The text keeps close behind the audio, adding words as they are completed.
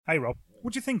Hey Rob,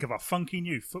 what do you think of our funky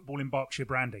new Football in Berkshire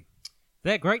branding?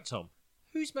 They're great, Tom.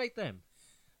 Who's made them?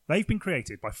 They've been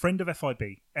created by friend of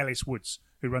FIB, Ellis Woods,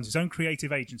 who runs his own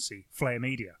creative agency, Flair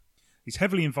Media. He's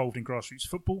heavily involved in grassroots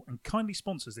football and kindly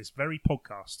sponsors this very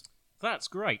podcast. That's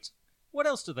great. What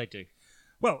else do they do?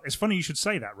 Well, it's funny you should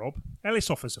say that, Rob. Ellis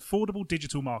offers affordable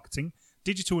digital marketing,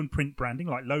 digital and print branding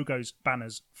like logos,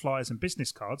 banners, flyers and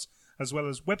business cards, as well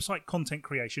as website content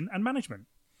creation and management.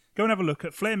 Go and have a look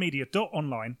at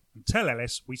flairmedia.online and tell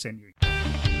Ellis we sent you.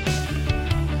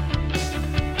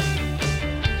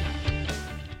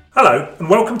 Hello and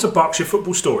welcome to Berkshire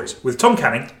Football Stories with Tom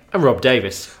Canning And Rob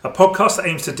Davis. A podcast that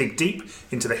aims to dig deep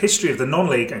into the history of the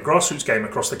non-league and grassroots game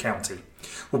across the county.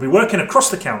 We'll be working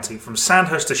across the county from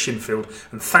Sandhurst to Shinfield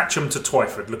and Thatcham to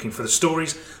Twyford, looking for the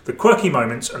stories, the quirky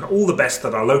moments and all the best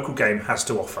that our local game has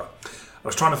to offer. I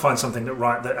was trying to find something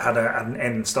that had an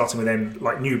N starting with N,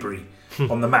 like Newbury,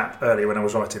 on the map earlier when I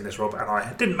was writing this, Rob, and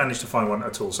I didn't manage to find one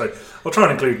at all. So I'll try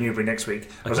and include Newbury next week.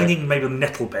 I was thinking maybe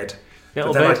Nettlebed.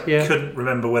 But then I couldn't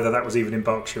remember whether that was even in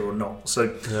Berkshire or not. So I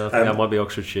think that might be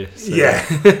Oxfordshire. So. Yeah,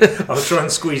 I'll try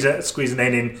and squeeze an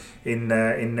N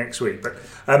in next week. But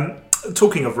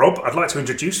talking of Rob, I'd like to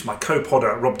introduce my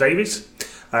co-podder, Rob Davies,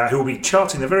 who will be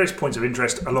charting the various points of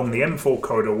interest along the M4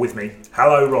 corridor with me.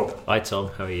 Hello, Rob. Hi,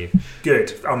 Tom. How are you?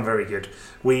 Good. I'm very good.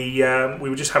 We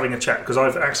were just having a chat because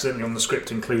I've accidentally on the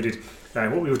script included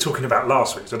what we were talking about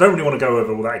last week. So I don't really want to go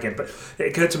over all that again. But it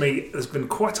occurred to me there's been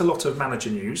quite a lot of manager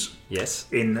news. Yes.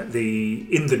 In the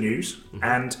news,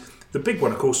 and the big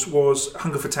one, of course, was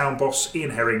Hungerford Town boss Ian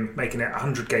Herring making it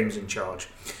 100 games in charge,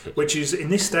 which is in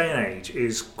this day and age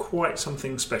is quite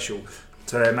something special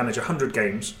to manage 100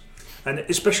 games. And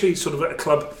especially sort of at a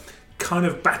club kind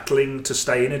of battling to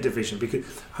stay in a division, because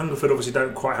Hungerford obviously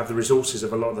don't quite have the resources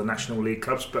of a lot of the National League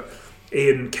clubs, but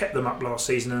Ian kept them up last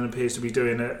season and appears to be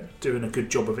doing a good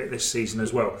job of it this season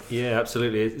as well. Yeah,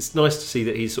 absolutely. It's nice to see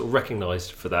that he's sort of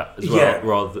recognised for that as well. Yeah.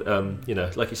 Rather,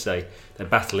 like you say, they're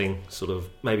battling sort of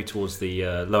maybe towards the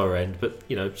lower end, but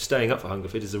staying up for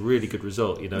Hungerford is a really good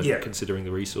result. Considering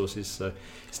the resources. So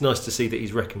it's nice to see that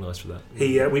he's recognised for that.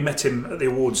 We met him at the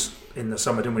awards in the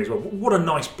summer, didn't we? As well. What a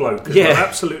nice bloke! Yeah,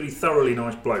 absolutely thoroughly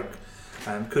nice bloke.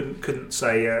 Couldn't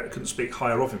speak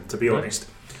higher of him, to be honest.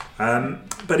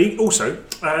 But he also,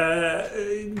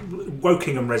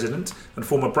 Wokingham resident and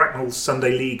former Bracknell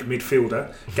Sunday League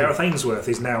midfielder Gareth Ainsworth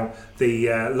is now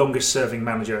the longest serving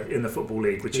manager in the Football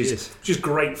League, which is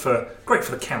great for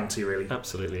the county, really.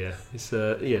 Absolutely, yeah. It's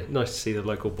nice to see the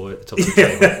local boy at the top of the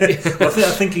table. Well,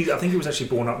 I think he was actually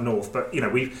born up north, but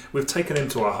we've taken him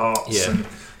to our hearts, and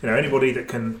anybody that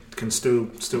can still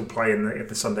play in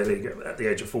the Sunday League at the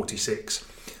age of 46.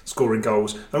 Scoring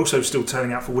goals, and also still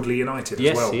turning out for Woodley United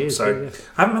as well. He is, so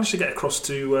I haven't managed to get across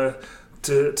to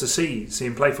see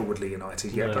him play for Woodley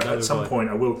United yet, but at some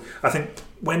point I will. I think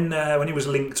when he was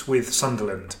linked with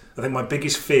Sunderland, I think my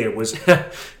biggest fear was,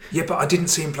 but I didn't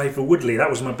see him play for Woodley. That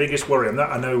was my biggest worry. And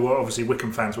I know obviously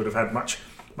Wycombe fans would have had much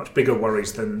bigger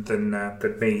worries than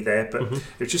me there, but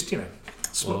it's just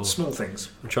small things.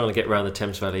 I'm trying to get around the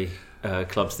Thames Valley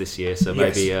clubs this year, so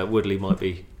maybe Woodley might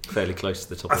be fairly close to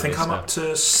the top of the list. I think I'm up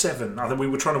to 7. I think we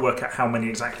were trying to work out how many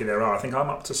exactly there are. I think I'm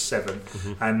up to 7.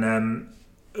 And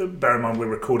bear in mind we're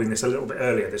recording this a little bit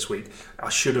earlier this week. I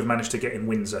should have managed to get in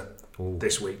Windsor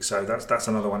this week, so that's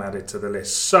another one added to the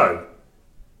list. So,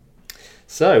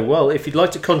 if you'd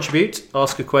like to contribute,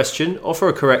 ask a question, offer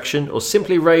a correction, or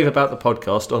simply rave about the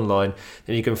podcast online,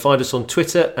 then you can find us on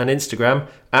Twitter and Instagram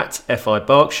at FI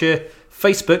Berkshire,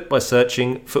 Facebook by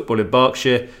searching Football in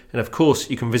Berkshire, and of course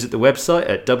you can visit the website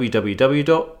at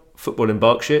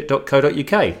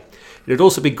www.footballinberkshire.co.uk. It would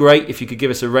also be great if you could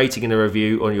give us a rating and a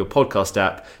review on your podcast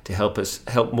app to help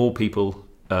more people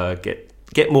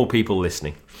get more people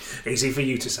listening. Easy for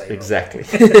you to say. Exactly.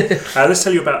 Let's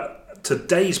tell you about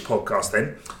today's podcast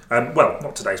then.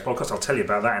 Not today's podcast, I'll tell you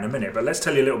about that in a minute, but let's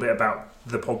tell you a little bit about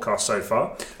the podcast so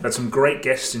far. We've had some great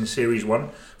guests in Series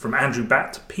 1 from Andrew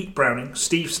Batt, Pete Browning,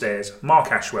 Steve Stairs,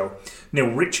 Mark Ashwell,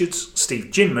 Neil Richards, Steve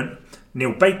Ginman,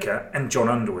 Neil Baker and John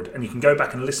Underwood, and you can go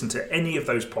back and listen to any of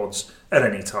those pods at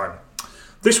any time.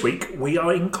 This week we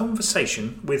are in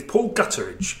conversation with Paul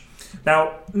Gutteridge.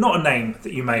 Now, not a name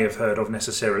that you may have heard of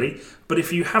necessarily, but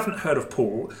if you haven't heard of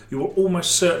Paul, you will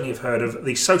almost certainly have heard of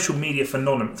the social media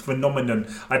phenomenon.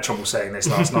 I had trouble saying this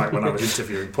last night when I was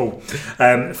interviewing Paul.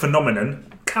 Phenomenon,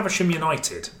 Caversham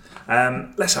United.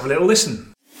 Let's have a little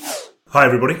listen. Hi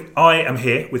everybody, I am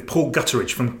here with Paul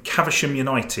Gutteridge from Caversham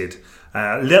United.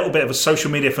 A little bit of a social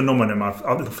media phenomenon. I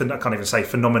can't even say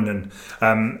phenomenon.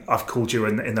 I've called you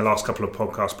in the last couple of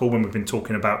podcasts, Paul, when we've been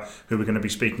talking about who we're going to be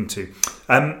speaking to.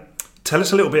 Tell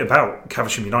us a little bit about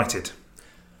Caversham United.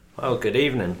 Well, good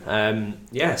evening.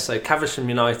 So Caversham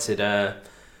United,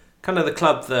 kind of the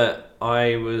club that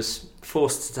I was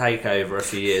forced to take over a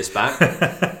few years back.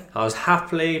 I was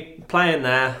happily playing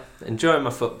there, enjoying my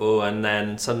football, and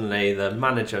then suddenly the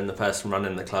manager and the person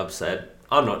running the club said,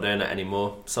 I'm not doing it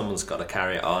anymore, someone's got to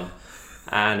carry it on,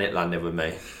 and it landed with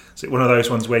me. Is it one of those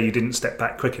ones where you didn't step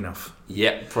back quick enough?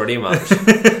 Yep, pretty much.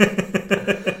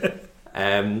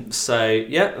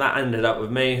 That ended up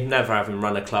with me never having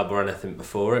run a club or anything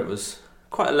before. It was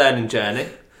quite a learning journey,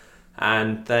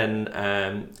 and then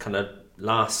kind of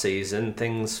last season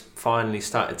things finally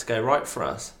started to go right for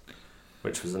us,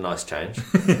 which was a nice change.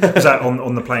 Was that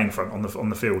on the playing front, on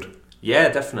the field? Yeah,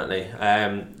 definitely.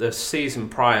 The season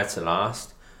prior to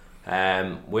last,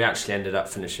 we actually ended up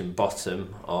finishing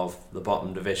bottom of the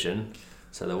bottom division,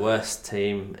 so the worst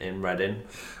team in Reading.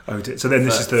 Oh, so then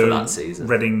this is the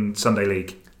Reading Sunday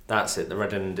League. That's it, the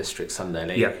Reading District Sunday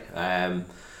League. Yeah.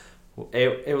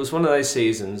 It was one of those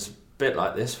seasons, a bit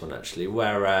like this one actually,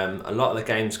 where a lot of the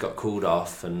games got called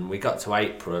off, and we got to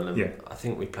April, and I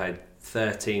think we played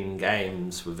 13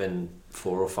 games within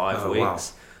 4 or 5 weeks. Wow.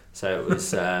 So it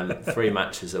was 3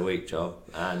 matches a week job,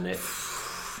 and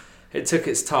it took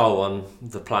its toll on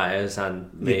the players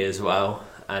and me as well.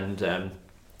 And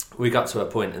we got to a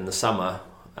point in the summer,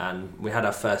 and we had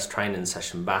our first training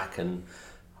session back, and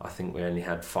I think we only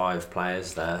had 5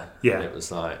 players there. Yeah. And it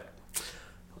was like,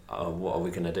 oh, what are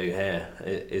we going to do here?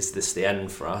 Is this the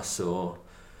end for us, or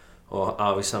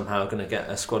are we somehow going to get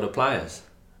a squad of players?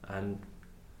 And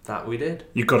that we did.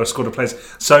 You got a squad of players.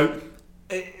 So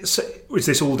is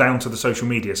this all down to the social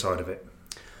media side of it?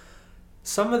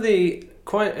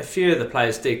 Quite a few of the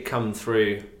players did come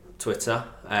through Twitter,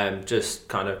 just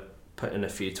kind of putting a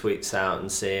few tweets out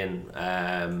and seeing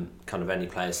kind of any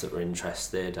players that were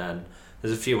interested. And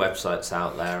there's a few websites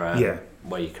out there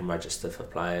where you can register for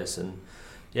players. And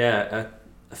a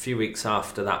few weeks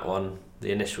after that one,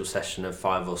 the initial session of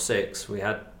 5 or 6, we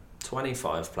had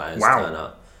 25 players turn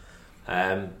up.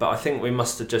 But I think we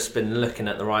must have just been looking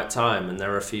at the right time, and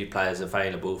there were a few players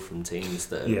available from teams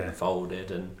that had folded,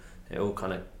 and it all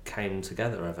kind of came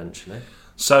together eventually.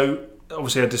 So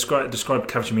obviously I described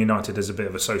Caversham United as a bit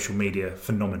of a social media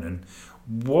phenomenon.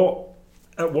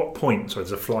 At what point, sorry,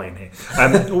 there's a fly in here.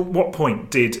 At what point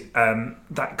did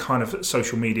that kind of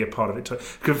social media part of it?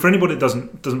 Because for anybody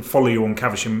that doesn't follow you on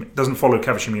Caversham, doesn't follow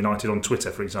Caversham United on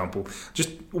Twitter, for example,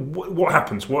 just what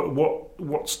happens? What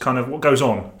goes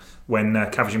on when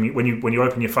Caversham, when you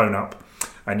open your phone up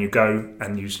and you go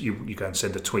and you go and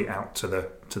send a tweet out to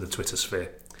the Twitter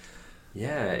sphere?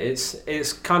 Yeah,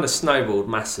 it's kind of snowballed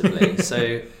massively.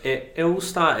 So it all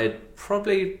started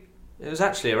probably, it was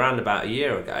actually around about a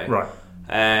year ago. Right.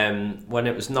 When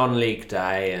it was non-league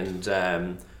day,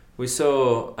 and we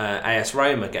saw AS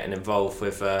Roma getting involved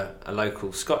with a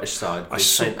local Scottish side called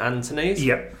St Anthony's.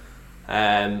 Yep.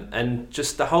 And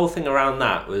just the whole thing around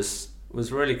that was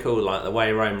really cool, like the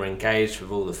way Roma engaged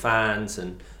with all the fans,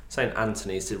 and St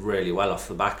Anthony's did really well off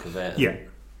the back of it. Yeah.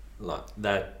 Like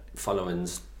their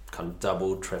followings kind of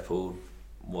doubled, tripled,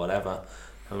 whatever.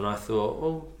 And I thought,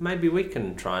 well, maybe we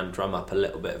can try and drum up a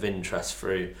little bit of interest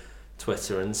through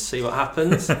Twitter and see what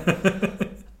happens.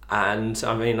 And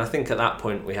I mean, I think at that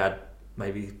point we had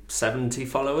maybe 70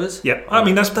 followers. Yeah, I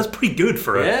mean that's pretty good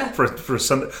for a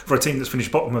team that's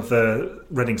finished bottom of the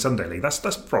Reading Sunday League. That's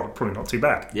probably not too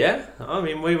bad. Yeah, I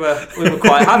mean we were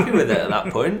quite happy with it at that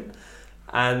point.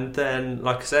 And then,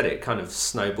 like I said, it kind of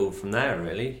snowballed from there.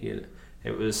 Really,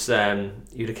 it was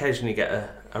you'd occasionally get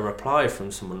a reply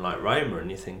from someone like Roma, and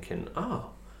you're thinking,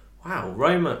 oh, wow,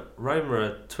 Roma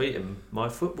are tweeting my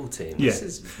football team. This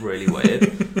is really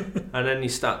weird. And then you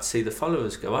start to see the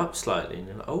followers go up slightly, and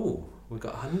you're like, oh, we've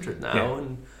got 100 now.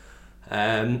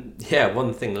 And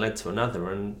one thing led to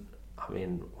another, and I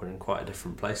mean, we're in quite a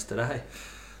different place today.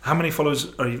 How many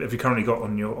followers have you currently got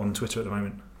on Twitter at the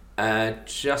moment?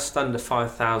 Just under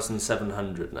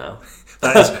 5,700 now.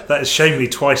 That is shamefully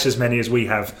twice as many as we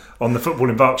have on the Football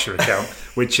in Berkshire account,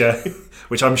 which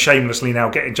I'm shamelessly now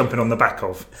jumping on the back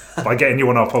of by getting you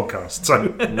on our podcast. So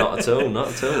not at all.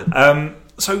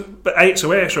 But AS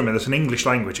Roma, that's an English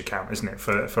language account, isn't it,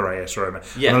 for AS Roma?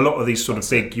 Yeah. And a lot of these sort of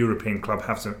big European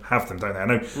clubs have them, don't they? I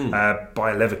know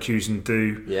Bayer Leverkusen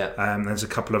do. Yeah. There's a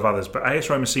couple of others, but AS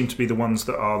Roma seem to be the ones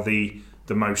that are the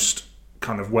most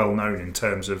kind of well known in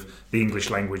terms of the English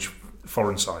language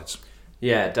foreign sides.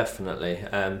 Yeah, definitely.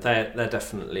 They're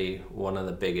definitely one of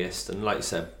the biggest, and like you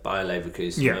said, Bayer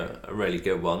Leverkusen are a really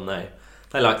good one. They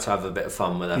like to have a bit of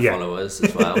fun with their followers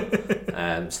as well,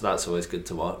 so that's always good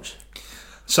to watch.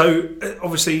 So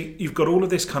obviously you've got all of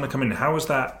this kind of coming in. How has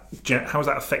that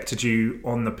affected you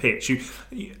on the pitch?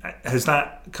 Has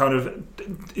that kind of,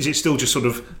 is it still just sort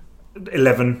of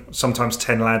 11, sometimes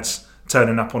 10 lads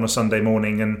turning up on a Sunday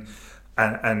morning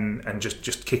and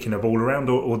just kicking a ball around,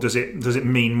 or does it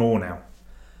mean more now?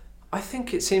 I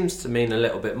think it seems to mean a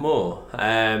little bit more,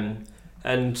 and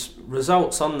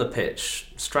results on the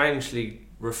pitch strangely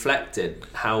reflected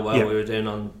how well we were doing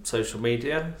on social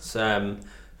media. So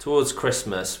towards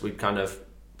Christmas, we kind of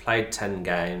played 10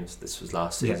 games. This was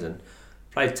last season.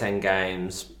 Played 10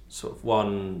 games, sort of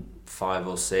won 5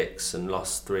 or 6 and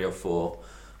lost 3 or 4.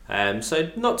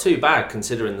 So not too bad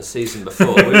considering the season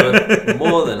before. We were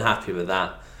more than happy with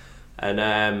that. And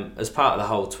as part of the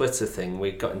whole Twitter thing,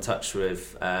 we got in touch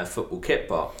with Football Kit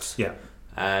Box. Yeah.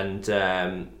 And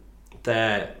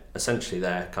they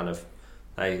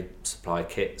supply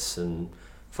kits and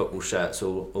football shirts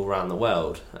all around the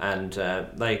world. And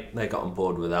they got on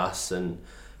board with us, and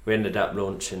we ended up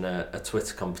launching a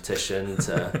Twitter competition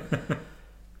to...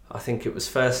 I think it was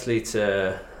firstly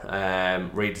to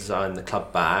redesign the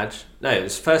club badge. No, it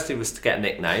was to get a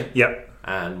nickname. Yep.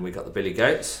 And we got the Billy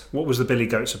Goats. What was the Billy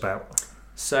Goats about?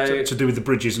 So to do with the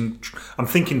bridges and I'm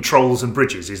thinking trolls and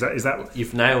bridges. Is that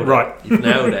you've nailed right? It. You've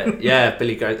nailed it. Yeah,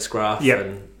 Billy Goats graph. Yep.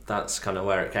 And that's kind of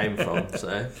where it came from.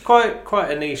 So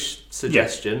quite a niche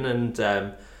suggestion,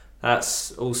 and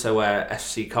that's also where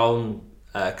FC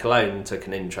Cologne took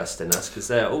an interest in us, because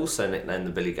they're also nicknamed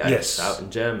the Billy Goats out in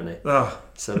Germany.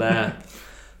 So they're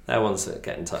ones that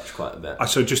get in touch quite a bit. I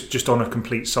saw just on a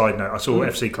complete side note, I saw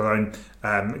FC Cologne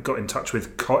got in touch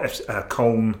with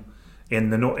Colne in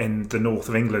the north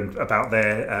of England about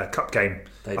their cup game.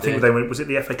 I think was it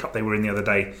the FA Cup they were in the other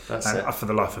day? That's it. For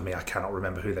the life of me, I cannot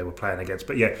remember who they were playing against.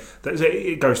 But yeah,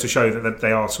 it goes to show that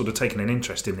they are sort of taking an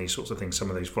interest in these sorts of things, some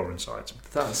of these foreign sides.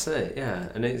 That's it, yeah.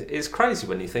 And it's crazy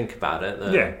when you think about it.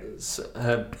 That Yeah.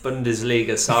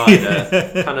 Bundesliga side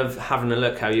are kind of having a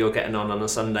look how you're getting on a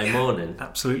Sunday morning.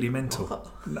 Absolutely mental.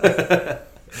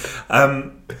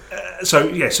 So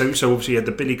obviously you had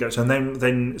the Billy Goats, and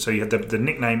then so you had the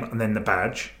nickname and then the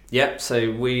badge. Yep.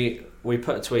 So we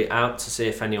put a tweet out to see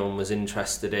if anyone was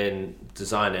interested in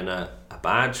designing a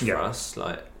badge for us.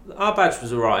 Like, our badge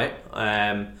was alright,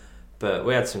 but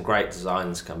we had some great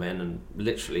designs come in and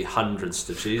literally hundreds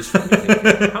to choose from.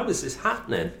 How is this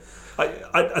happening?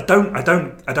 I don't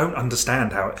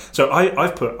understand how. So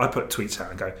I've put tweets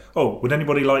out and go, oh, would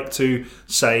anybody like to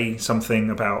say something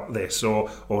about this, or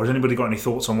has anybody got any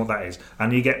thoughts on what that is?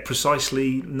 And you get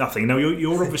precisely nothing. Now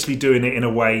you're obviously doing it in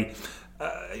a way.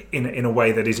 In a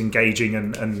way that is engaging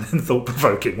and thought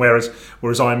provoking, whereas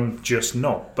I'm just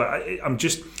not. But I'm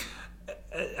just.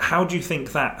 How do you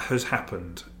think that has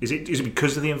happened? Is it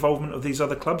because of the involvement of these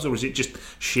other clubs, or is it just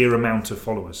sheer amount of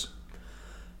followers?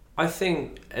 I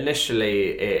think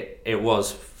initially it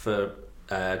was for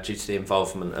due to the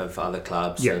involvement of other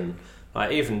clubs, and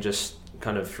like even just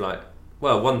kind of like,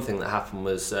 well, one thing that happened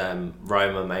was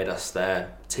Roma made us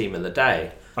their team of the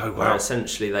day. Oh, wow. Where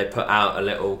essentially they put out a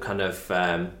little kind of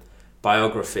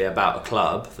biography about a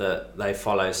club that they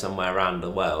follow somewhere around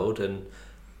the world, and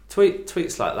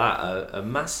tweets like that are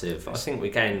massive. I think we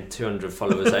gained 200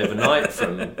 followers overnight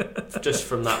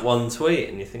from that one tweet,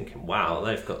 and you're thinking, wow,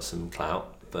 they've got some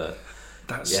clout. But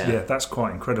that's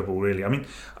quite incredible, really. I mean,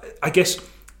 I guess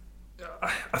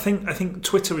I think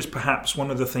Twitter is perhaps one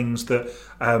of the things that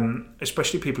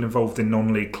especially people involved in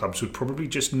non-league clubs would probably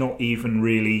just not even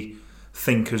really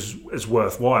think as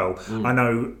worthwhile. I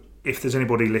know if there's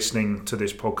anybody listening to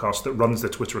this podcast that runs the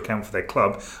Twitter account for their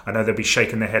club, I know they'll be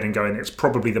shaking their head and going, it's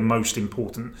probably the most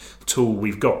important tool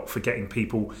we've got for getting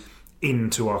people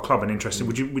into our club and interested.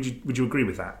 Would you agree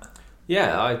with that?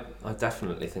 Yeah, I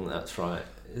definitely think that's right.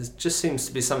 It just seems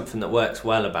to be something that works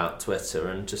well about Twitter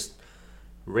and just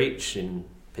reaching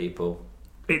people.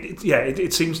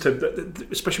 It seems to,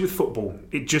 especially with football,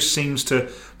 it just seems to,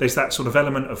 there's that sort of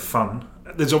element of fun.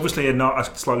 There's obviously a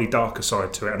slightly darker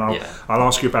side to it, and I'll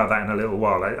ask you about that in a little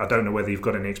while. I don't know whether you've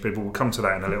got any experience, but we'll come to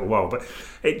that in a little while. But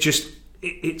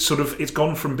it's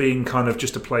gone from being kind of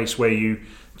just a place where you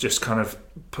just kind of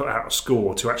put out a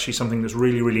score to actually something that's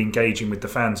really, really engaging with the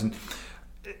fans. And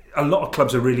a lot of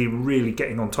clubs are really, really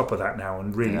getting on top of that now,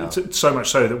 and really so much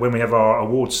so that when we have our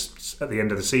awards at the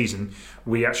end of the season,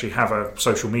 we actually have a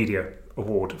social media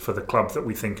award for the club that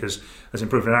we think has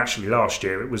improved. And actually, last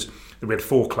year we had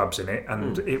 4 clubs in it,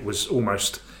 and it was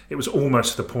almost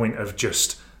to the point of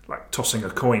just like tossing a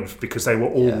coin, because they were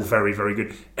all very, very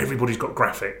good. Everybody's got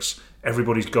graphics,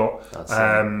 everybody's got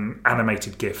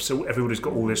animated GIFs, so everybody's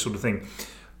got all this sort of thing.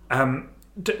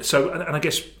 So, and I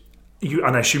guess.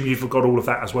 And I assume you've got all of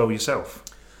that as well yourself.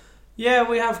 Yeah,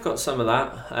 we have got some of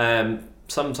that.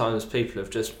 sometimes people have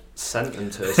just sent them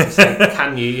to us and said,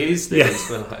 "Can you use these?"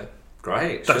 We're like,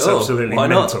 "Great, that's sure. absolutely Why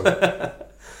mental."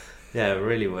 Yeah,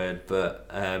 really weird, but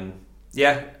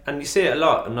yeah, and you see it a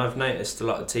lot, and I've noticed a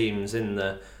lot of teams in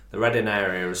the Reading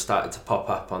area have started to pop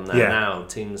up on there now.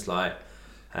 Teams like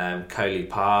Coley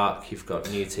Park, you've got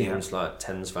new teams like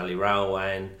Thames Valley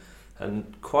Railway,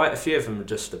 and quite a few of them have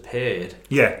just appeared.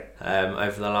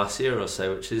 Over the last year or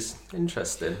so, which is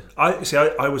interesting.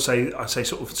 I would say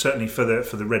sort of certainly for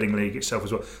the Reading League itself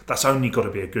as well. That's only got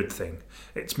to be a good thing.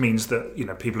 It means that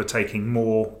people are taking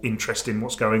more interest in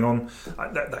what's going on.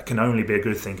 That can only be a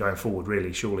good thing going forward,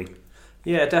 really. Surely.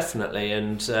 Yeah, definitely.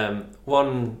 And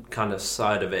one kind of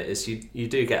side of it is you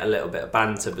do get a little bit of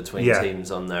banter between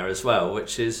teams on there as well,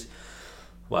 which is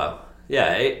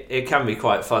it can be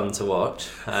quite fun to watch.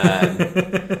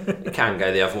 It can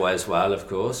go the other way as well, of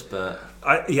course, but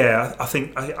I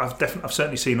think I've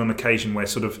certainly seen on occasion where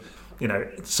sort of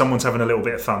someone's having a little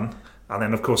bit of fun, and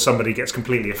then of course somebody gets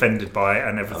completely offended by it,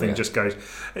 and everything just goes.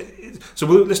 So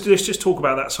let's just talk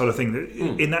about that sort of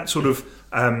thing. In that sort of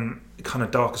kind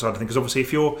of darker side of things, because obviously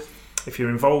if you're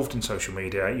involved in social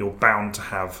media, you're bound to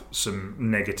have some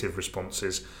negative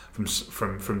responses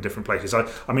from different places. I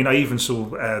mean, I even saw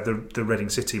the Reading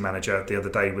City manager the other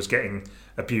day was getting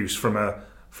abuse from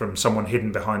someone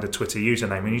hidden behind a Twitter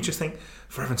username, and you just think,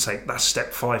 for heaven's sake, that's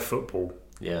step 5 football.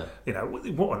 Yeah.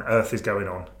 What on earth is going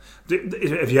on?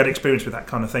 Have you had experience with that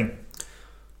kind of thing?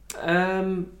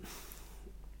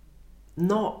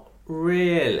 Not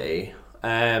really.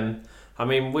 I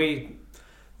mean, we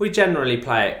generally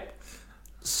play it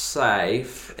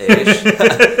safe-ish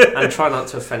and try not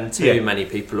to offend too many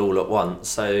people all at once.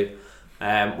 So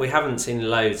we haven't seen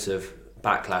loads of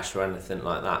backlash or anything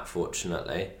like that,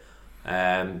 fortunately.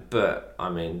 But I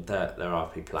mean, there are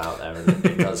people out there, and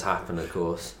it does happen, of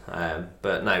course.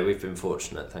 But no, we've been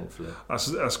fortunate, thankfully.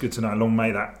 That's good to know. Long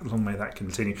may that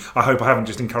continue. I hope I haven't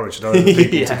just encouraged other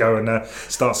people to go and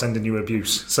start sending you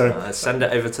abuse. So send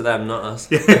it over to them, not us.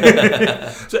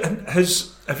 So,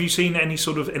 have you seen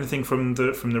anything from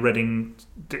the Reading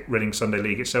Sunday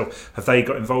League itself? Have they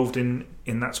got involved in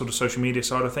that sort of social media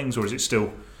side of things, or is it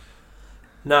still?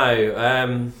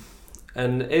 No.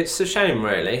 And it's a shame,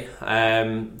 really.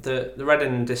 The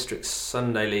Reading District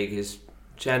Sunday League is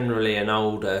generally an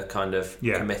older kind of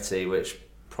committee, which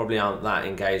probably aren't that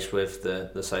engaged with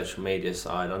the social media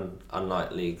side,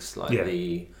 unlike leagues like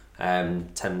the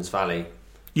Thames Valley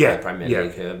Premier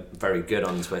League, who are very good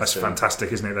on Twitter. That's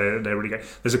fantastic, isn't it? They're really good.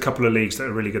 There's a couple of leagues that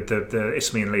are really good. The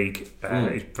Isthmian League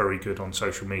is very good on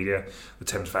social media. The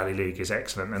Thames Valley League is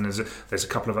excellent, and there's a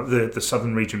couple of the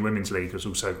Southern Region Women's League is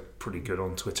also pretty good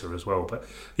on Twitter as well. But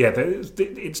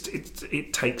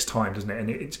it takes time, doesn't it? And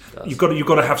you've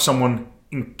got to have someone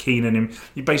keen and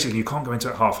you can't go into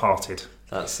it half-hearted.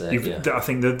 That's it. I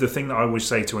think the thing that I always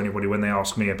say to anybody when they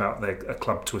ask me about a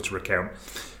club Twitter account.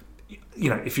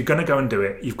 If you're going to go and do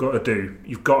it, you've got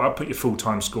to put your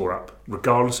full-time score up,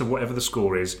 regardless of whatever the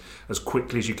score is, as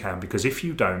quickly as you can. Because if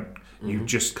you don't, you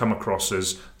just come across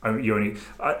as you only,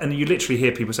 and you literally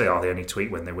hear people say, "Oh, they only tweet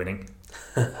when they're winning."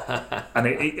 And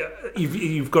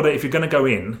you've got to, if you're going to go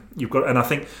in, you've got. And I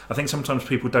think sometimes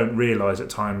people don't realise at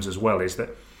times as well is that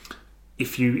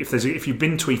if you've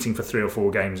been tweeting for 3 or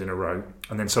 4 games in a row,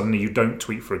 and then suddenly you don't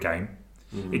tweet for a game,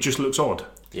 it just looks odd.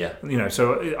 Yeah,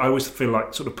 so I always feel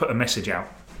like sort of put a message out.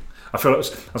 I feel like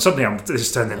suddenly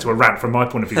this turned into a rant from my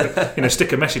point of view. But,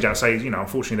 stick a message out, say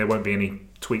unfortunately there won't be any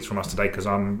tweets from us today because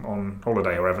I'm on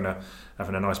holiday or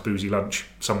having a nice boozy lunch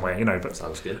somewhere. But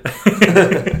sounds good.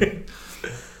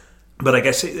 But I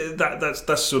guess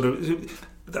that's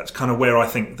kind of where I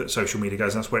think that social media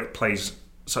goes, and that's where it plays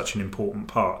such an important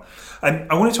part. And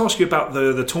I wanted to ask you about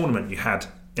the tournament you had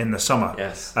in the summer.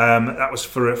 Yes. That was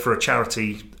for a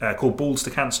charity called Balls to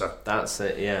Cancer. That's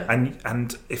it, yeah.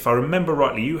 And if I remember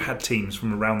rightly, you had teams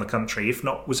from around the country. If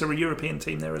not, was there a European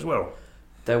team there as well?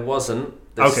 There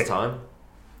wasn't this time.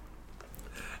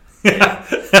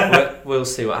 Yeah. We'll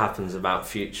see what happens about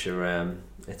future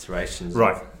iterations.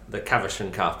 Right. Of the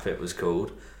Caversham Cup, it was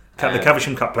called. The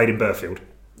Caversham Cup played in Burfield.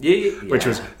 Yeah. Which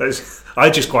was I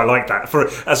just quite like that.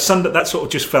 Sunday, that sort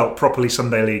of just felt properly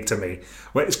Sunday League to me.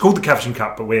 Well, it's called the Caversham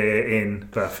Cup, but we're in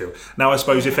Burfield. Now, I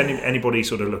suppose if anybody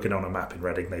sort of looking on a map in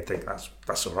Reading, they'd think that's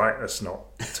all right. That's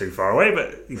not too far away,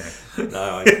 but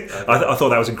No, I thought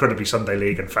that was incredibly Sunday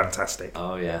League and fantastic.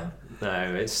 Oh yeah,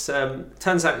 no, it's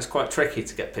turns out it's quite tricky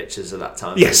to get pictures of that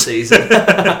time of the season.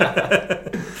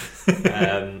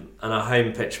 And our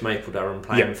home pitch, Maple Durham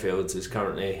playing fields, is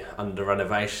currently under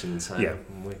renovation, so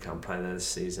we can't play there this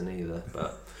season either.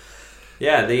 But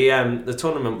the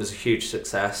tournament was a huge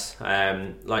success.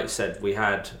 Like you said, we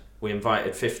had we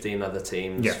invited 15 other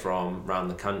teams Yeah. from around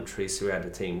the country. So we had a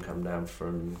team come down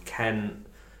from Kent,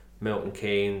 Milton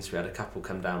Keynes. We had a couple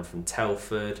come down from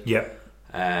Telford. Yeah.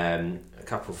 A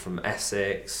couple from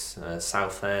Essex,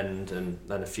 Southend, and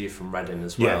then a few from Reading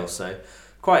as well. Yeah. So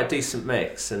quite a decent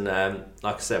mix. And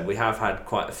like I said, we have had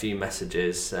quite a few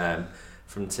messages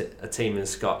from a team in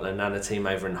Scotland and a team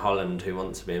over in Holland who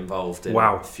want to be involved in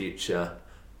future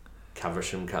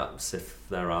Caversham Cups, if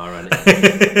there are any.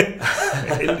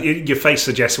 Your face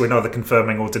suggests we're neither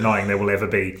confirming or denying there will ever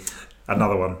be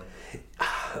another one.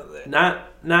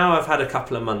 Now I've had a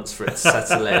couple of months for it to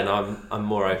settle in. I'm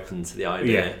more open to the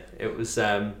idea. Yeah. It was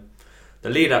the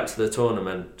lead up to the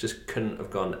tournament just couldn't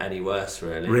have gone any worse,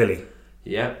 really. Really?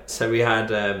 Yeah. So we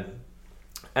had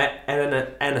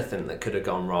anything that could have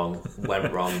gone wrong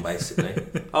went wrong, basically.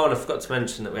 Oh, and I forgot to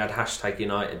mention that we had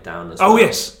 #United down as well. Oh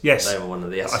yes. They were one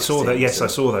of the Essex I saw that. teams, Yes, I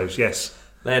saw those. Yes.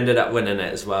 They ended up winning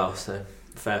it as well. So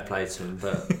fair play to them.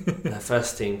 But their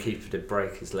first team keeper did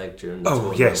break his leg during the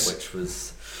tournament, which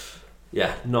was.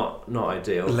 Yeah, not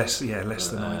ideal. Less than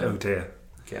ideal. Oh dear.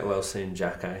 Get well soon,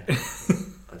 Jacko.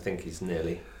 I think he's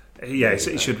nearly. Yeah,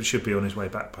 he should be on his way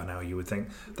back by now. You would think.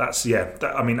 That's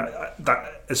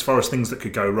that as far as things that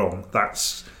could go wrong,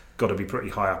 that's got to be pretty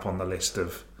high up on the list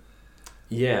of.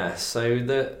 Yeah. So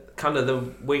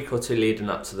the week or two leading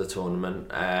up to the tournament,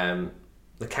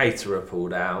 the caterer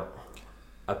pulled out,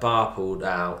 a bar pulled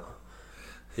out,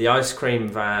 the ice cream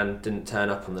van didn't turn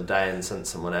up on the day and sent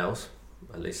someone else.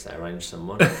 At least they arranged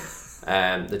someone.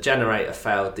 The generator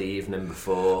failed the evening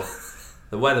before.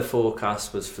 The weather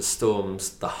forecast was for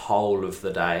storms the whole of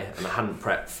the day, and I hadn't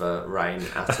prepped for rain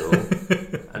at all.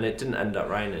 And it didn't end up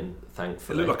raining,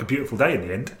 thankfully. It looked like a beautiful day in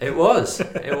the end. It was,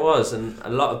 and a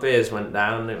lot of beers went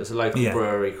down. It was a local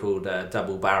brewery called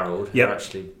Double Barreled. Yep. They're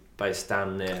actually based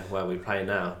down near where we play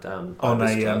now, down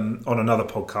on another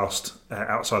podcast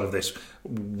outside of this.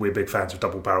 We're big fans of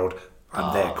Double Barreled,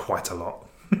 and they're quite a lot.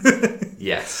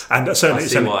 Yes, and certainly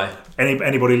why.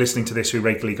 Anybody listening to this who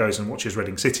regularly goes and watches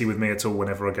Reading City with me at all,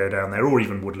 whenever I go down there, or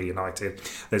even Woodley United,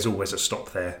 there's always a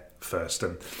stop there first,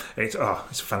 and it's a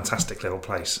fantastic little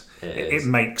place. It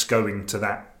makes going to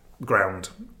that ground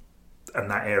and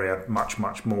that area much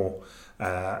more.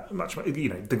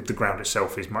 The ground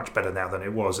itself is much better now than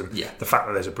it was, and the fact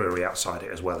that there's a brewery outside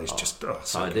it as well is just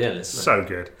so ideal, good. So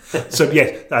good.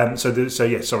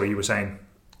 Sorry, you were saying.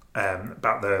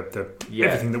 About the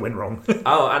everything that went wrong.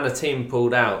 And a team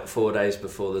pulled out 4 days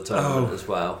before the tournament as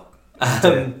well.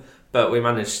 But we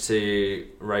managed to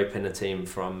rope in a team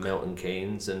from Milton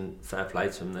Keynes, and fair play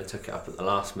to them, they took it up at the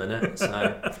last minute.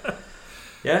 So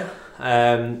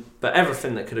but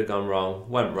everything that could have gone wrong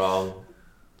went wrong.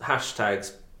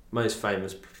 #'s most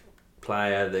famous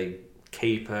player, the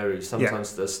keeper, who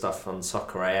sometimes does stuff on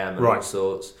Soccer AM and all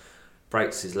sorts,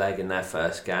 breaks his leg in their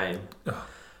first game.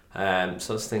 So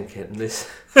I was thinking this,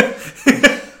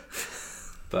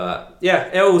 but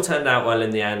it all turned out well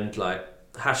in the end. Like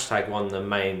 # won the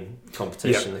main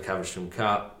competition, the Caversham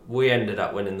Cup. We ended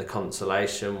up winning the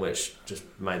consolation, which just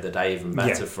made the day even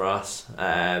better for us.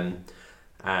 And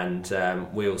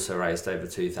we also raised over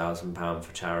 £2,000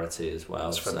 for charity as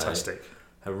well. That's fantastic.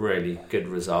 So a really good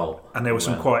result. And there were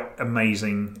some quite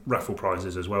amazing raffle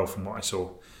prizes as well, from what I saw.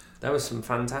 There were some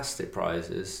fantastic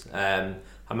prizes. I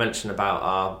mentioned about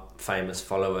our famous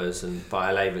followers and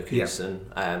Bayer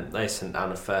Leverkusen. They sent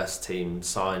down a first team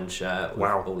signed shirt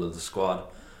with all of the squad.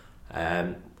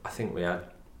 I think we had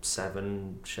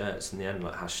 7 shirts in the end.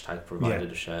 Like #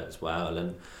 provided a shirt as well,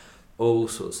 and all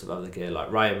sorts of other gear. Like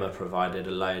Roma provided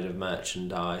a load of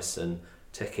merchandise and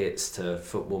tickets to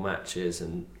football matches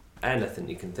and anything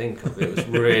you can think of. It was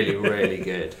really, really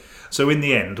good. So in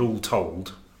the end, all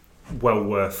told, well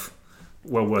worth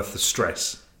the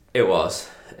stress. It was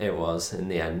in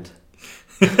the end.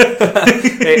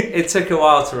 it took a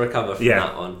while to recover from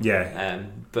that one.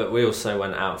 But we also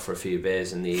went out for a few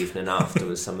beers in the evening after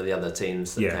with some of the other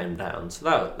teams that came down.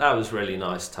 So that was really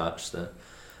nice touch.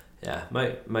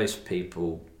 Most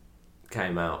people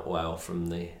came out well from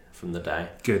the day.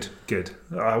 Good.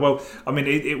 Well, I mean,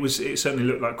 it certainly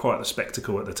looked like quite a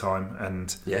spectacle at the time,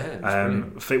 and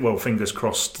fingers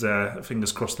crossed.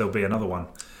 Fingers crossed there'll be another one.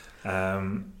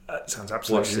 That sounds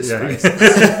absolutely. Watch this space.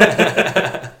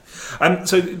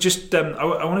 So just,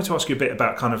 I wanted to ask you a bit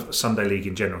about kind of Sunday League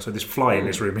in general. So this fly in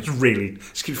this room is really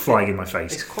just keeps flying in my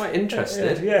face. It's quite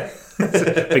interesting.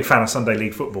 Big fan of Sunday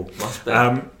League football. Must be.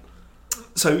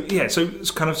 So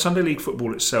it's kind of Sunday League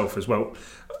football itself as well.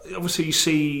 Obviously, you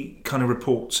see kind of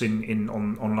reports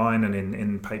online and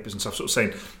in papers and stuff, sort of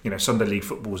saying, Sunday League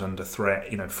football's under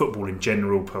threat. Football in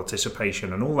general,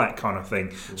 participation and all that kind of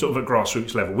thing, sort of at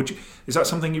grassroots level. Is that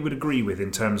something you would agree with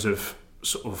in terms of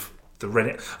sort of the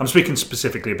Reading? I'm speaking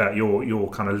specifically about your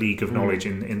kind of league of knowledge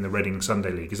in the Reading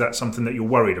Sunday League. Is that something that you're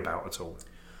worried about at all?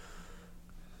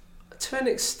 To an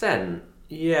extent,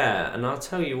 yeah, and I'll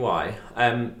tell you why.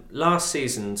 Last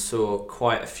season saw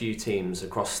quite a few teams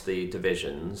across the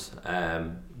divisions.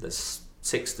 There's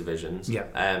 6 divisions.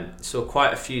 Yeah. Saw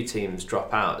quite a few teams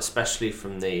drop out, especially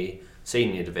from the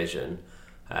senior division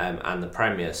and the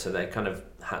Premier. So they kind of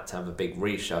had to have a big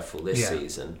reshuffle this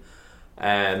season.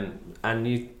 And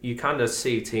you kind of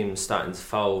see teams starting to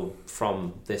fold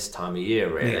from this time of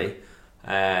year, really.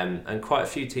 And quite a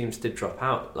few teams did drop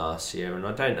out last year, and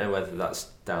I don't know whether that's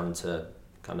down to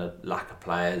kind of lack of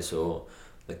players or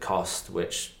the cost,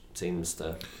 which seems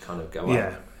to kind of go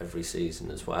up every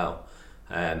season as well,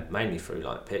 mainly through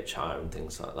like pitch hire and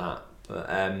things like that.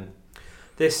 But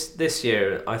this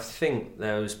year, I think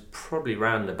there was probably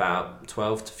around about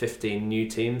 12 to 15 new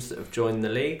teams that have joined the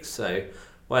league. So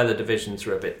where the divisions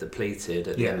were a bit depleted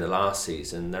at the end of last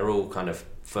season, they're all kind of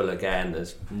full again.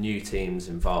 There's new teams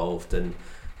involved, and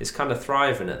it's kind of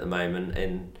thriving at the moment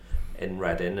in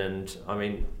Reading. And I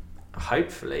mean,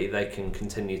 hopefully they can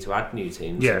continue to add new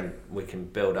teams, and we can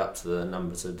build up to the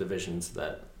numbers of divisions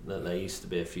that there used to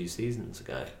be a few seasons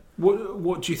ago.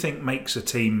 What do you think makes a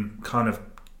team kind of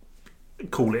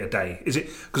call it a day? Is it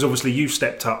because obviously you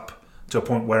stepped up to a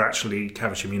point where actually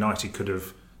Caversham United could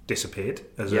have disappeared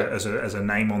as a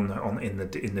name in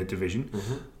the division?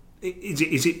 Mm-hmm.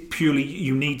 Is it purely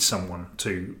you need someone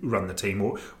to run the team,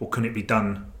 or can it be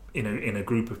done in a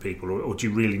group of people, or do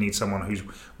you really need someone who's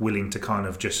willing to kind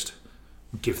of just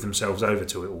give themselves over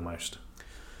to it almost?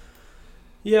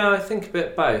 Yeah, I think a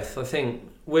bit both. I think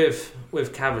with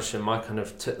Caversham, I kind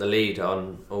of took the lead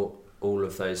on all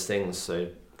of those things, so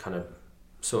kind of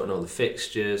sorting all the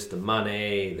fixtures, the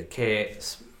money, the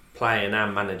kits, playing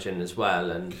and managing as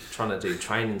well, and trying to do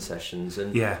training sessions,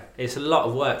 and it's a lot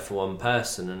of work for one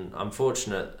person. And I'm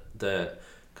fortunate that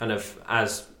kind of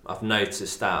as I've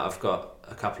noticed that I've got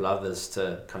a couple others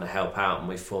to kind of help out, and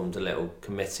we've formed a little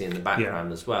committee in the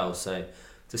background as well, so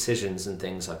decisions and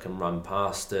things I can run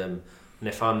past them, and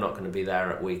if I'm not going to be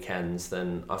there at weekends,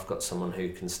 then I've got someone who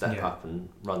can step up and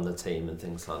run the team and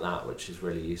things like that, which is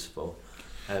really useful.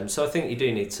 So I think you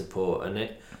do need support, and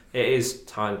it is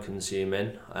time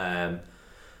consuming, and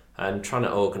trying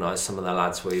to organise some of the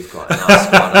lads we've got in our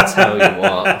squad, I tell you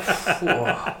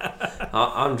what,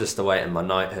 I'm just awaiting my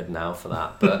knighthood now for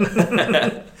that. But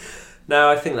no,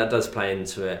 I think that does play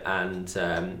into it, and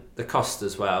the cost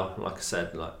as well. Like I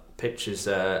said, like pitches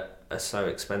are so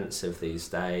expensive these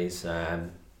days.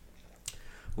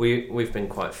 We've been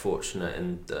quite fortunate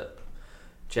in that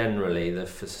generally the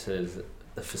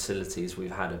facilities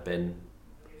we've had have been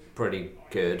pretty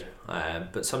good,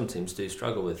 but some teams do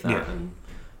struggle with that,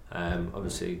 and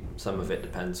obviously some of it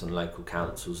depends on local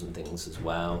councils and things as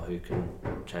well, who can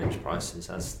change prices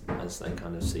as they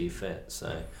kind of see fit.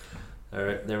 So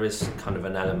there is kind of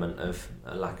an element of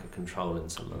a lack of control in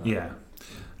some of that. Yeah.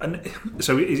 And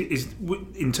so is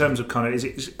in terms of kind of is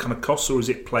it kind of costs, or is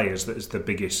it players that is the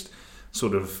biggest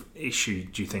sort of issue,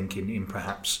 do you think, in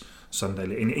perhaps Sunday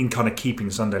League, in kind of keeping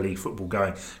Sunday League football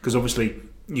going? Because obviously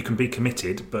you can be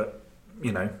committed, but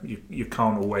you know you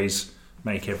can't always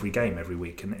make every game every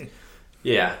week, and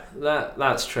yeah,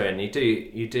 that's true, and you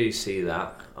do see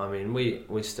that. I mean,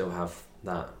 we still have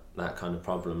that kind of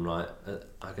problem, right?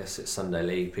 I guess it's Sunday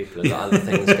League. People have got other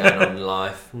things going on in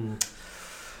life.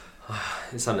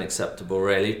 It's unacceptable,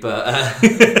 really, but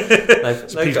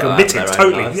they've got committed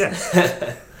totally,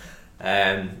 yeah.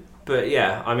 But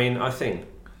yeah, I mean, I think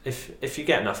if you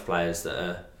get enough players that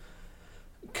are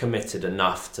committed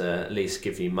enough to at least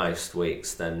give you most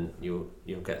weeks, then you'll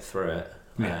get through it.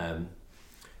 Yeah.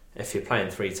 If you're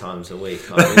playing 3 times a week,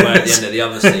 like we were at the end of the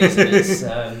other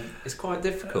season, it's quite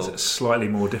difficult. It's slightly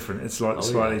more different. It's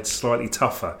slightly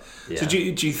tougher. Yeah. So do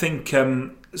you think?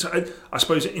 So I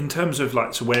suppose in terms of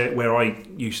like, so where I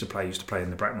used to play in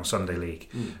the Bracknell Sunday League,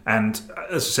 and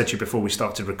as I said to you before we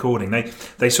started recording,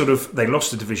 they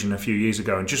lost a division a few years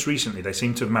ago, and just recently they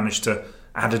seem to have managed to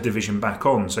add a division back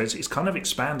on. So it's kind of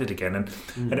expanded again,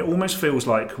 and it almost feels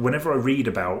like whenever I read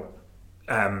about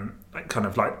kind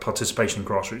of like participation in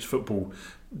grassroots football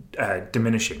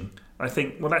diminishing, I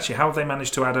think, well, actually, how have they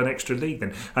managed to add an extra league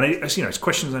then? And it's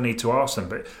questions I need to ask them.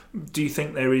 But do you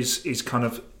think there is kind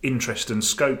of interest and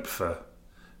scope for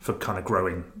kind of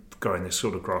growing this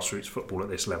sort of grassroots football at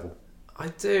this level? I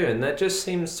do, and there just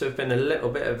seems to have been a little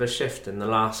bit of a shift in the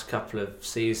last couple of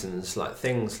seasons. Like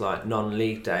things like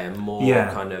non-league day are more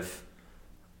kind of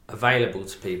available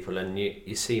to people, and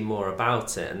you see more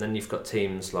about it. And then you've got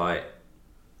teams like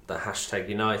the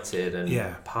 #United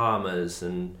and Palmers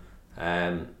and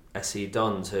SE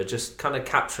Dons who are just kind of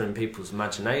capturing people's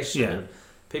imagination. And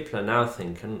people are now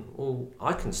thinking, well,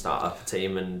 I can start up a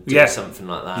team and do something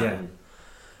like that. Yeah.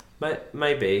 And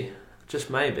maybe, just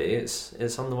maybe,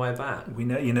 it's on the way back. You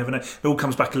never know. It all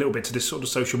comes back a little bit to this sort of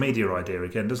social media idea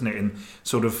again, doesn't it? In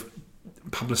sort of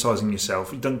publicising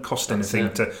yourself. It doesn't cost anything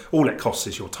all it costs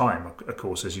is your time, of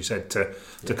course, as you said, to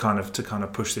kind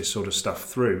of push this sort of stuff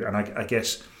through. And I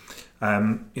guess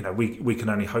we can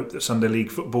only hope that Sunday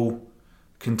League football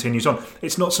continues on.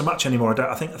 It's not so much anymore.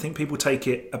 I think people take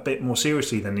it a bit more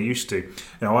seriously than they used to.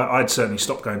 I'd certainly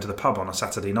stopped going to the pub on a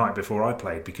Saturday night before I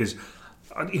played because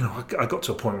I got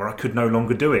to a point where I could no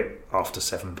longer do it after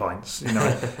 7 pints.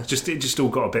 It just all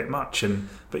got a bit much. And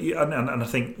I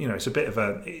think it's a bit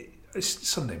of it's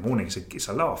Sunday morning. It's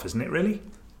a laugh, isn't it? Really.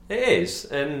 It is,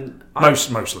 and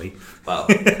mostly. Well,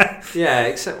 yeah,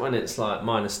 except when it's like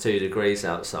 -2 degrees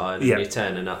outside and you're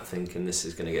turning up thinking this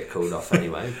is going to get called off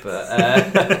anyway.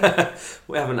 But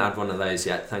we haven't had one of those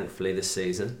yet, thankfully, this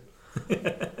season.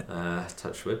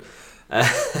 Touch wood.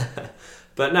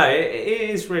 But no, it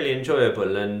is really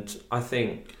enjoyable, and I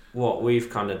think what we've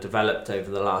kind of developed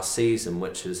over the last season,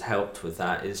 which has helped with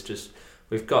that, is just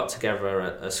we've got together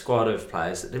a squad of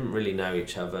players that didn't really know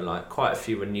each other. Like quite a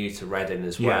few were new to Reading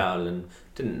as well, and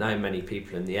didn't know many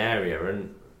people in the area.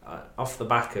 And off the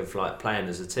back of like playing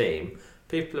as a team,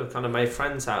 people have kind of made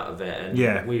friends out of it,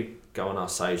 and we go on our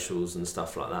socials and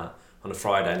stuff like that on a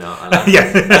Friday night.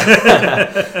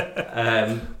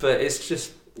 But it's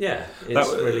just. Yeah,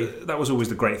 that was always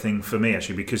the great thing for me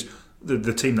actually, because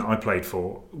the team that I played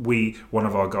for, one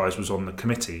of our guys was on the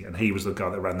committee and he was the guy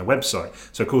that ran the website.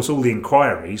 So of course all the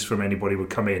inquiries from anybody would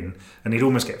come in and he'd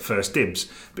almost get first dibs.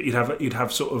 But you'd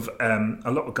have sort of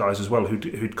a lot of guys as well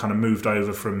who'd kind of moved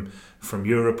over from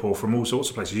Europe or from all sorts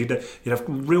of places. You'd have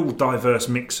a real diverse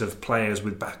mix of players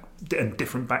with and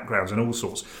different backgrounds and all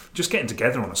sorts, just getting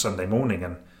together on a Sunday morning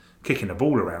and kicking the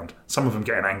ball around. Some of them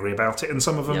getting angry about it, and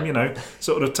some of them,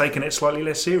 sort of taking it slightly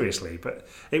less seriously. But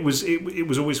it was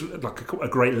always like a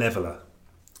great leveller.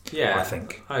 Yeah, I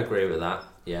think I agree with that.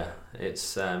 Yeah,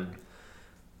 it's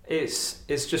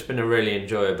just been a really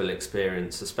enjoyable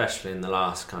experience, especially in the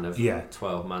last kind of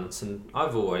 12 months. And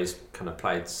I've always kind of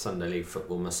played Sunday League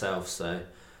football myself, so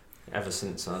ever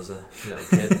since I was a little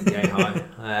kid, yay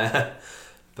high.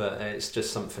 But it's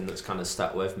just something that's kind of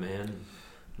stuck with me and.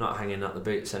 Not hanging up the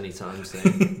boots anytime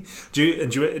soon. Do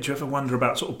you ever wonder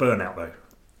about sort of burnout though?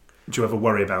 Do you ever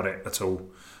worry about it at all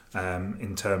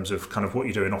in terms of kind of what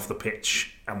you're doing off the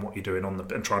pitch and what you're doing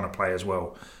and trying to play as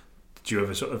well? Do you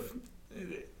ever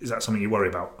is that something you worry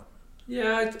about?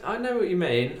 Yeah, I know what you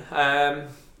mean. I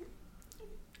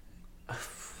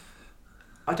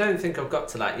don't think I've got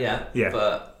to that yet. Yeah.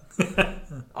 But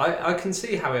I can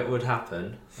see how it would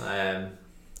happen. So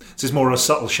it's more of a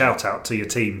subtle shout out to your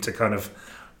team to kind of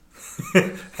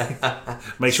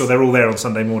make sure they're all there on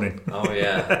Sunday morning. Oh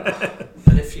yeah.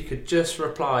 And if you could just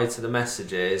reply to the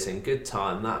messages in good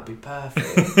time, that'd be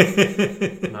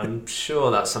perfect. And I'm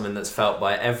sure that's something that's felt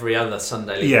by every other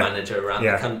Sunday League manager around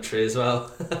the country as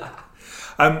well.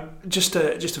 Just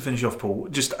to finish off, Paul,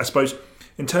 just I suppose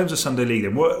in terms of Sunday League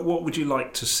then, what would you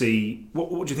like to see,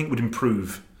 what do you think would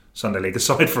improve Sunday League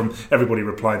aside from everybody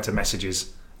replying to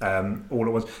messages all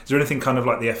at once? Is there anything kind of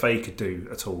like the FA could do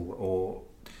at all,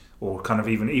 or kind of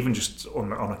even just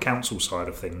on a council side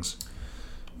of things?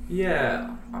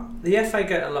 Yeah, the FA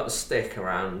get a lot of stick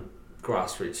around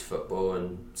grassroots football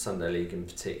and Sunday League in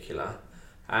particular,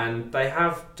 and they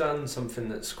have done something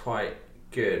that's quite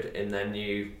good in their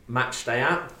new Matchday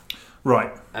app.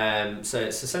 Right. So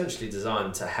it's essentially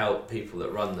designed to help people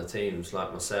that run the teams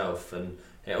like myself, and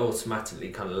it automatically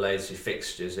kind of loads your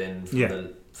fixtures in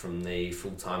from the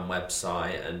full-time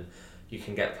website, and you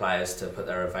can get players to put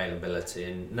their availability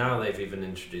in. Now they've even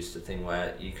introduced a thing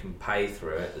where you can pay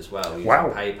through it as well using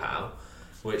PayPal,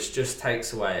 which just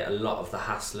takes away a lot of the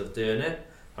hassle of doing it.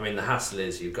 I mean, the hassle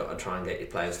is you've got to try and get your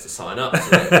players to sign up to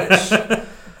it,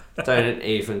 which don't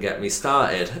even get me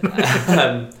started.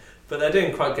 But they're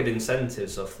doing quite good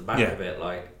incentives off the back of it.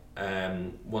 Like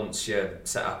once you're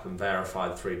set up and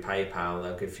verified through PayPal,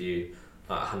 they'll give you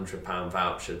like £100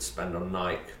 voucher to spend on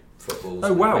Nike footballs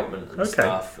and equipment and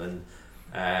stuff. And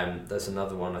there's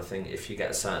another one, I think, if you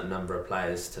get a certain number of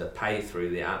players to pay through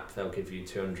the app, they'll give you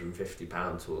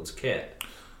 £250 towards kit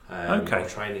or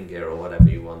training gear or whatever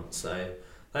you want. So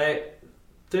they're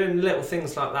doing little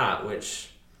things like that,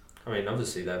 which, I mean,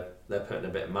 obviously they're putting a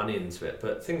bit of money into it,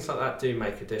 but things like that do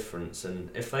make a difference. And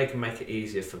if they can make it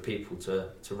easier for people to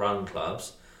run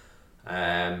clubs,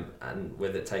 and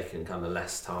with it taking kind of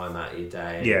less time out of your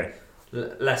day,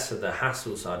 less of the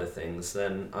hassle side of things,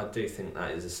 then I do think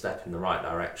that is a step in the right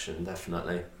direction,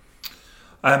 definitely.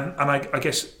 And I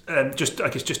guess just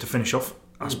to finish off,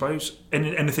 I suppose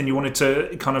anything you wanted to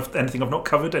anything I've not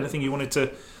covered, anything you wanted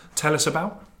to tell us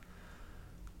about?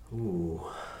 Ooh,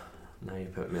 now you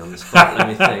put me on the spot. Let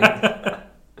me think.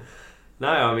 No,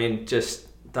 I mean just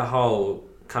the whole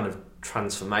kind of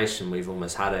transformation we've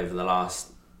almost had over the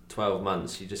last 12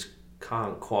 months. You just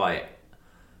can't quite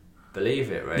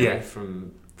believe it, really.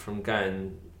 From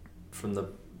going from the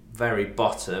very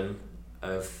bottom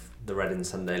of the Reading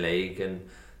Sunday League, and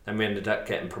then we ended up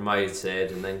getting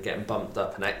promoted and then getting bumped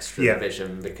up an extra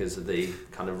division because of the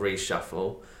kind of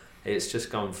reshuffle. It's just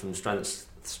gone from strength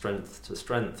to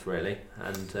strength, really,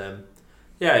 and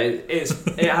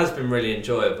it has been really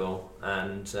enjoyable,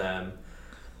 and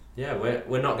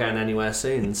we're not going anywhere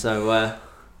soon, so.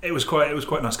 It was quite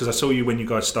nice because I saw you when you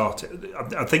guys started.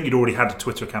 I think you'd already had a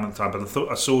Twitter account at the time,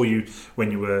 but I saw you when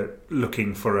you were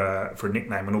looking for a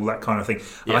nickname and all that kind of thing.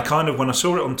 Yeah. And when I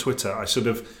saw it on Twitter,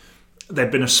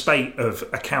 there'd been a spate of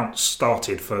accounts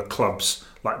started for clubs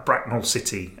like Bracknell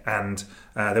City, and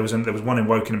there was one in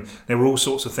Wokingham. There were all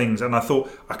sorts of things, and I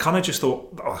just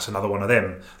thought, oh, that's another one of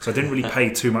them. So I didn't really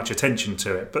pay too much attention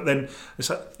to it. But then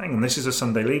it's like, hang on, this is a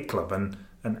Sunday League club, and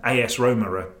AS Roma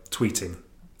are tweeting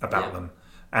about them.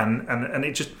 And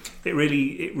it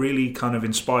really kind of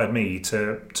inspired me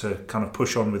to kind of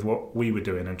push on with what we were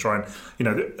doing and try and,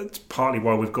 it's partly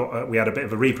why we had a bit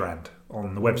of a rebrand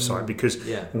on the website because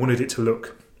we wanted it to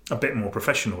look a bit more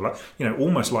professional, like,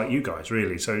 almost like you guys,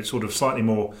 really. So it's sort of slightly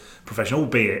more professional,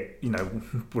 albeit,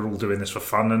 we're all doing this for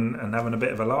fun and having a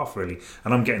bit of a laugh, really.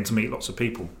 And I'm getting to meet lots of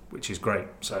people, which is great.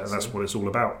 So that's what it's all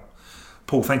about.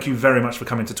 Paul, thank you very much for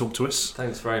coming to talk to us.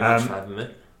 Thanks very much for having me.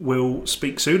 We'll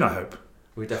speak soon, I hope.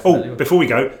 We definitely will. Before we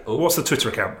go, what's the Twitter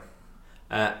account?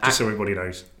 Just so everybody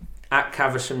knows. At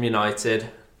Caversham United.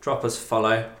 Drop us a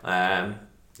follow.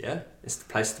 It's the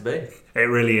place to be. It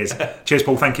really is. Cheers,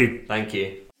 Paul. Thank you. Thank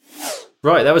you.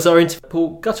 Right, that was our interview.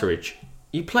 Paul Gutteridge.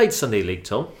 You played Sunday League,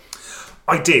 Tom?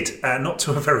 I did, not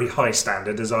to a very high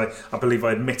standard, as I believe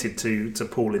I admitted to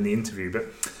Paul in the interview, but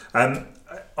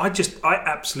I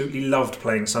absolutely loved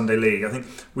playing Sunday League. I think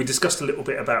we discussed a little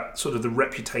bit about sort of the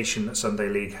reputation that Sunday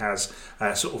League has,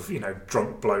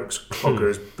 drunk blokes,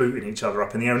 cloggers, booting each other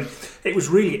up in the air. And it was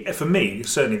really, for me,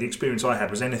 certainly the experience I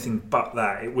had was anything but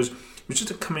that. It was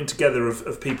just a coming together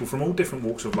of people from all different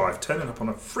walks of life, turning up on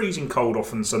a freezing cold,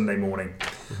 often Sunday morning,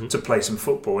 to play some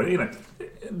football. And,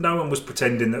 no one was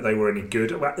pretending that they were any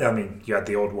good. I mean, you had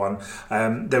the odd one.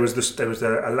 There was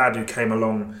a lad who came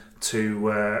along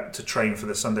to train for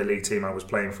the Sunday League team I was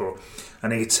playing for,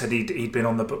 and he said he'd been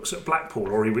on the books at Blackpool,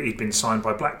 or he'd been signed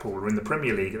by Blackpool, or in the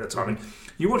Premier League at the time. And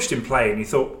you watched him play, and you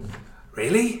thought,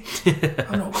 really?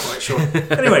 I'm not quite sure.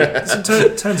 Anyway,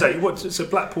 so turns out so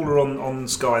Blackpool are on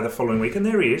Sky the following week, and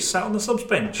there he is, sat on the subs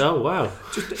bench. Oh wow!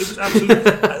 It was absolutely.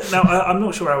 Now I'm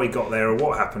not sure how he got there or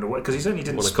what happened, or because he certainly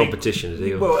didn't. What a competition, is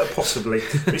he? Well, possibly.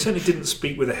 But he certainly didn't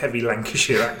speak with a heavy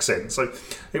Lancashire accent, so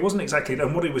it wasn't exactly.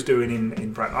 And what he was doing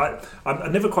in practice, I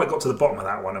never quite got to the bottom of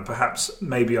that one, and perhaps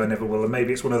maybe I never will, and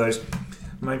maybe it's one of those.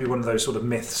 Maybe one of those sort of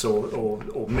myths or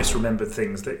misremembered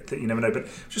things that you never know, but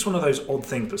just one of those odd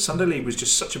things. But Sunday League was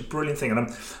just such a brilliant thing, and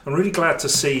I'm really glad to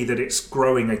see that it's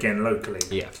growing again locally.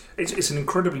 Yeah, it's an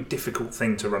incredibly difficult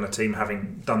thing to run a team,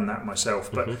 having done that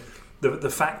myself. But the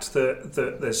fact that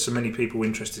there's so many people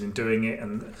interested in doing it,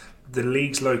 and the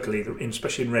leagues locally,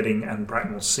 especially in Reading and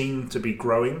Bracknell, seem to be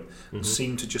growing,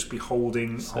 seem to just be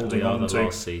holding on to.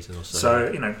 Last season or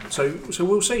so. So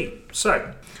we'll see.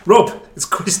 So, Rob, it's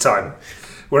quiz time.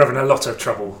 We're having a lot of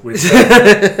trouble with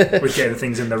getting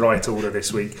things in the right order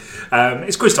this week.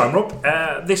 It's quiz time, Rob.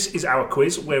 This is our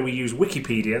quiz where we use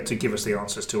Wikipedia to give us the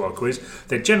answers to our quiz.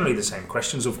 They're generally the same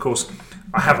questions. Of course,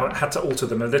 I have had to alter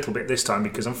them a little bit this time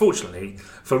because, unfortunately,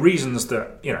 for reasons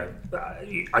that,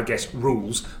 I guess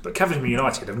rules, but Caversham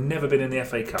United have never been in the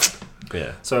FA Cup.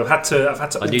 Yeah. So I've had to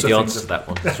alter things. I knew the answer to that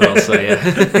one as well, so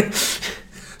yeah.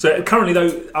 So currently,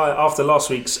 though, after last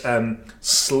week's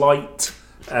slight...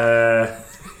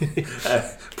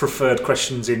 preferred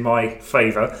questions in my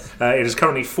favour. It is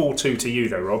currently 4-2 to you,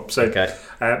 though, Rob. So okay.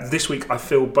 This week, I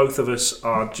feel both of us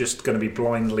are just going to be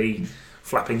blindly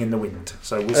flapping in the wind.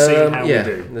 So we'll see how we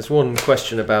do. There's one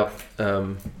question about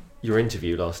your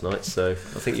interview last night, so I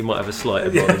think you might have a slight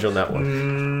advantage on that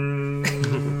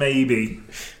one. Maybe.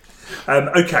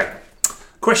 Okay.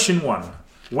 Question 1.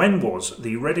 When was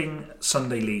the Reading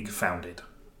Sunday League founded?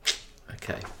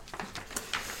 Okay.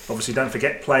 Obviously, don't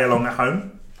forget, play along at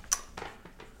home.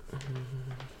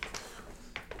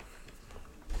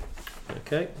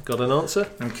 Okay, got an answer.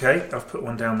 Okay, I've put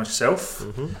one down myself.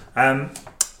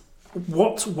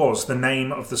 What was the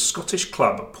name of the Scottish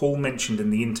club Paul mentioned in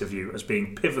the interview as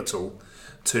being pivotal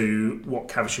to what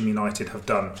Caversham United have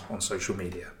done on social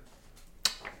media.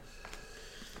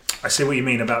 I see what you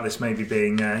mean about this maybe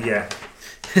being, yeah.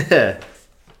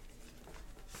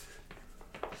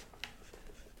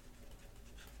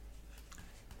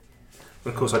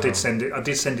 Of course, I did send it. I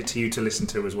did send it to you to listen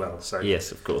to as well. So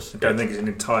yes, of course. I don't think it's an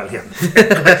entirely.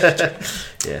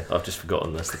 Yeah, I've just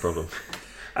forgotten. That's the problem.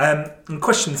 And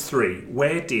question 3: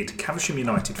 where did Caversham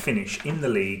United finish in the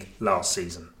league last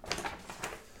season?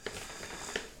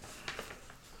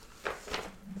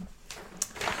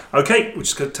 Okay, we're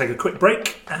just going to take a quick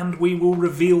break, and we will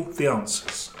reveal the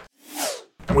answers.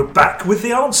 We're back with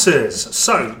the answers.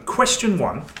 So, question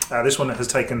 1. This one has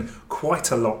taken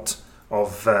quite a lot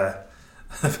of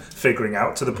figuring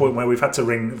out, to the point where we've had to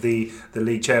ring the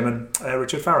league chairman,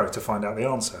 Richard Farrow, to find out the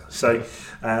answer. So,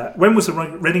 when was the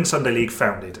Reading Sunday League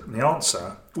founded? And the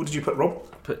answer, what did you put, Rob?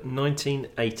 Put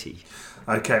 1980.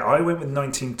 Okay, I went with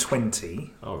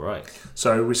 1920. All right.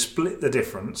 So we split the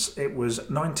difference. It was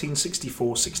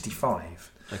 1964-65.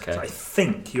 Okay. So I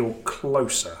think you're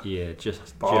closer. Yeah,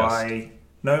 just. No,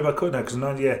 but I couldn't.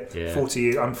 Because 40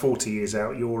 years. I'm 40 years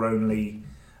out. You're only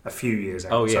a few years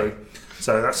out. Oh yeah.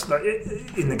 So that's like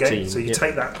in the game. So you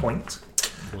take that point.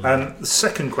 The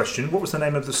second question: what was the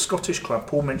name of the Scottish club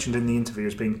Paul mentioned in the interview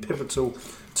as being pivotal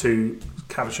to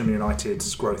Caversham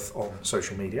United's growth on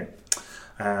social media?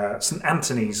 St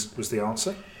Anthony's was the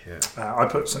answer. Yeah. I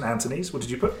put St Anthony's. What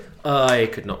did you put? I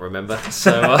could not remember,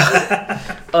 so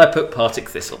I put Partick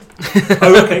Thistle.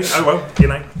 Oh, okay. Oh well,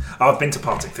 I've been to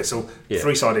Partick Thistle. Yeah.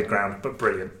 3-sided ground, but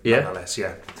brilliant. Yeah. Nonetheless,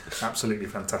 yeah, absolutely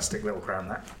fantastic little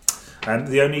ground that. And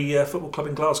the only football club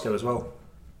in Glasgow as well.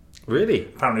 Really?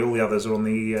 Apparently, all the others are on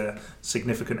the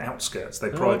significant outskirts. They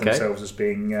pride themselves as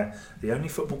being the only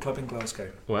football club in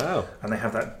Glasgow. Wow! And they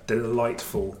have that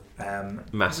delightful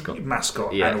mascot,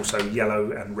 and also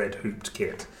yellow and red hooped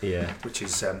kit. Yeah, which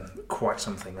is quite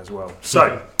something as well.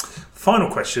 So, final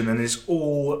question, and it's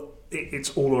all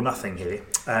or nothing here.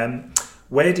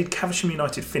 Where did Caversham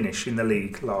United finish in the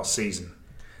league last season?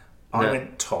 I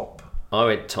went top. I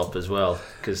went top as well,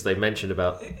 because they mentioned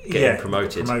about getting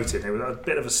promoted. It was a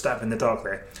bit of a stab in the dark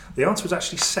there. The answer was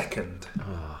actually second,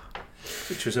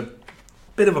 which was a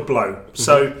bit of a blow.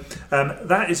 So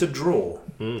that is a draw,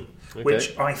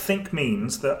 which I think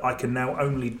means that I can now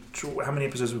only draw. How many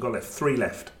episodes have we got left? 3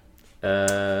 left.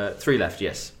 3 left,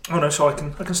 yes. Oh no, so I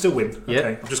can still win. Yep.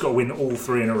 Okay, I've just got to win all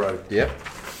 3 in a row. Yep.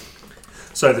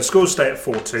 So the scores stay at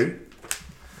 4-2,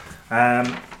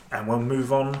 and we'll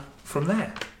move on from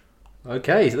there.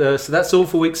 Okay, so that's all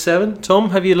for week 7.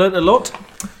 Tom, have you learnt a lot?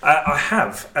 I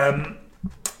have,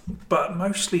 but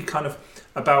mostly kind of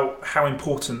about how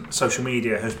important social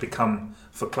media has become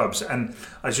for clubs, and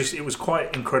it was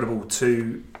quite incredible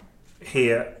to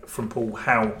hear from Paul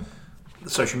how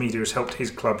social media has helped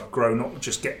his club grow, not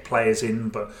just get players in,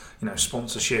 but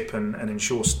sponsorship and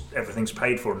ensure everything's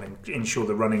paid for and ensure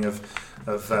the running of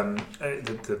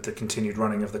the continued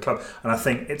running of the club. And I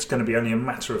think it's going to be only a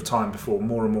matter of time before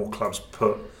more and more clubs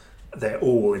put their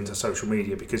all into social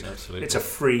media, because it's a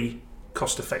free,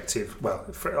 cost-effective,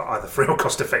 either free or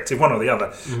cost-effective, one or the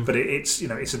other. But it's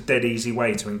a dead easy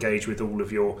way to engage with all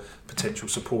of your potential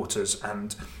supporters,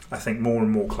 and I think more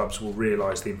and more clubs will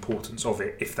realise the importance of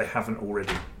it if they haven't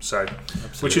already. So,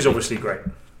 which is obviously great.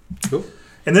 Cool.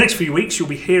 In the next few weeks, you'll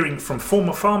be hearing from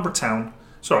former Farnborough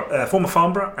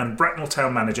and Bracknell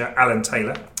Town manager Alan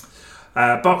Taylor,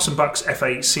 Berks and Bucks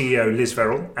FA CEO Liz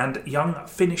Verrill, and young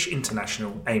Finnish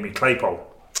international Amy Claypole.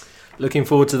 Looking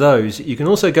forward to those. You can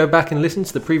also go back and listen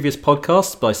to the previous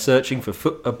podcasts by searching for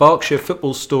Berkshire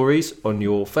Football Stories on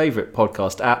your favourite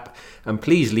podcast app, and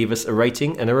please leave us a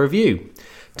rating and a review.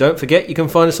 Don't forget you can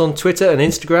find us on Twitter and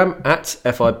Instagram at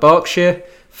FI Berkshire,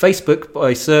 Facebook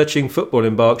by searching Football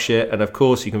in Berkshire, and of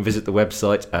course you can visit the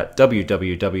website at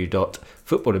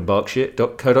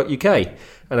www.footballinberkshire.co.uk.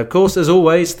 And of course, as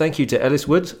always, thank you to Ellis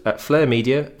Wood at Flair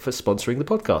Media for sponsoring the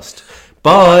podcast.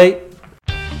 Bye!